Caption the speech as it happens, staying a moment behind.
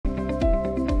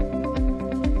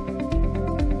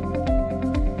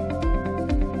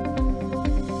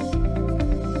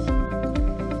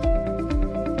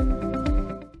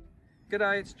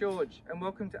G'day, it's George and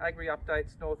welcome to Agri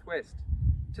Updates Northwest.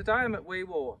 Today I'm at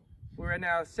Weewar. We're in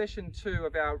our session 2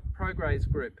 of our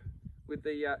Prograze group with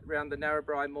around the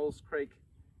Narrabri, Maules Creek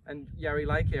and Yarry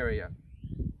Lake area.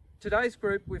 Today's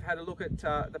group we've had a look at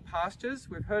the pastures.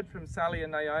 We've heard from Sally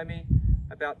and Naomi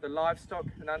about the livestock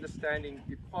and understanding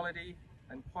the quality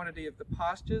and quantity of the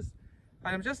pastures.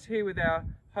 And I'm just here with our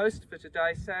host for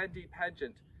today, Sandy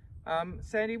Pagnett.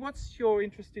 Sandy, what's your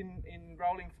interest in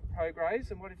rolling for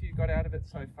Prograze and what have you got out of it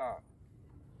so far?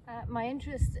 My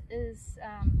interest is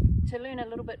to learn a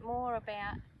little bit more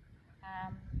about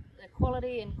the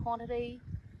quality and quantity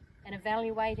and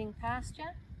evaluating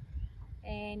pasture,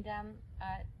 and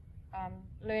I'm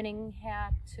learning how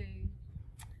to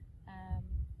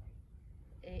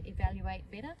evaluate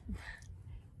better,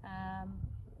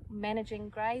 managing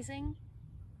grazing,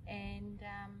 and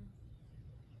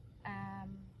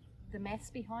the maths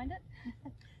behind it.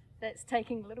 That's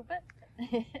taking a little bit.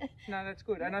 No, that's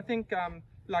good. And I think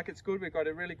it's good. We've got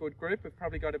a really good group. We've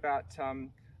probably got about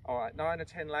 9 or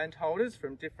 10 landholders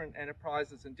from different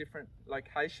enterprises and different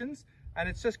locations. And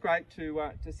it's just great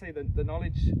to see the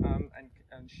knowledge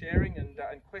and sharing and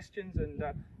questions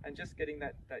and just getting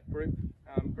that group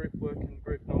work and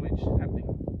group knowledge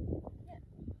happening. Yeah.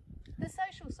 The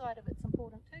social side of it's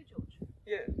important too, George.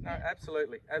 Yeah, no,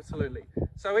 absolutely.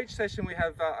 So each session we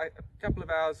have a couple of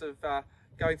hours of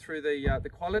going through the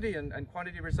quality and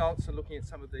quantity results and looking at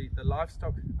some of the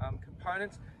livestock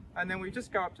components, and then we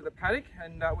just go up to the paddock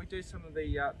and we do some of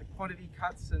the quantity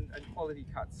cuts and quality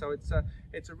cuts. So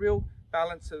it's a real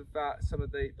balance of some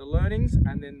of the learnings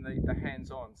and then the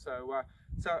hands-on. So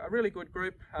a really good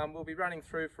group. We'll be running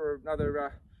through for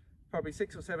another probably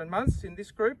 6 or 7 months in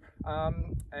this group,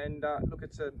 and look,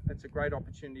 it's a great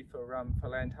opportunity for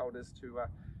landholders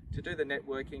to do the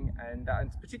networking and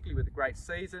particularly with a great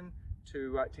season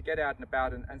to get out and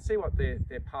about and see what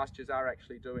their pastures are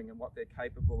actually doing and what they're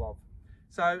capable of.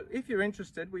 So if you're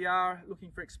interested, we are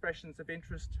looking for expressions of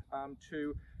interest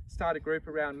to start a group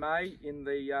around May in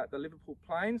the Liverpool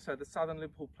Plains, so the southern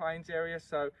Liverpool Plains area.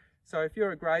 So if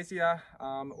you're a grazier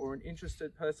or an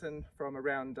interested person from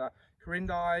around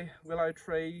Quirindi, Willow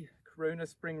Tree, Corona,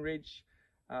 Spring Ridge,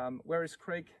 Werris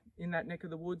Creek, in that neck of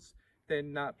the woods,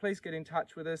 then please get in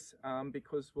touch with us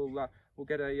because we've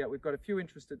got a few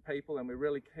interested people and we're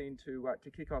really keen to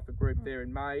kick off a group there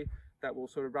in May that will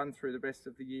sort of run through the rest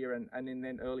of the year and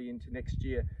then early into next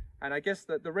year. And I guess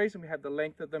that the reason we have the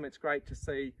length of them, it's great to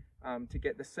see to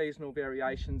get the seasonal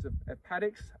variations of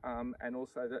paddocks and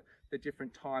also the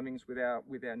different timings with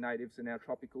our natives and our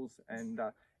tropicals and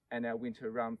our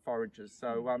winter forages.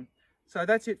 So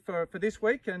that's it for this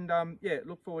week, and yeah,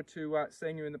 look forward to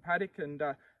seeing you in the paddock, and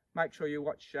make sure you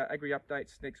watch Agri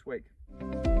Updates next week.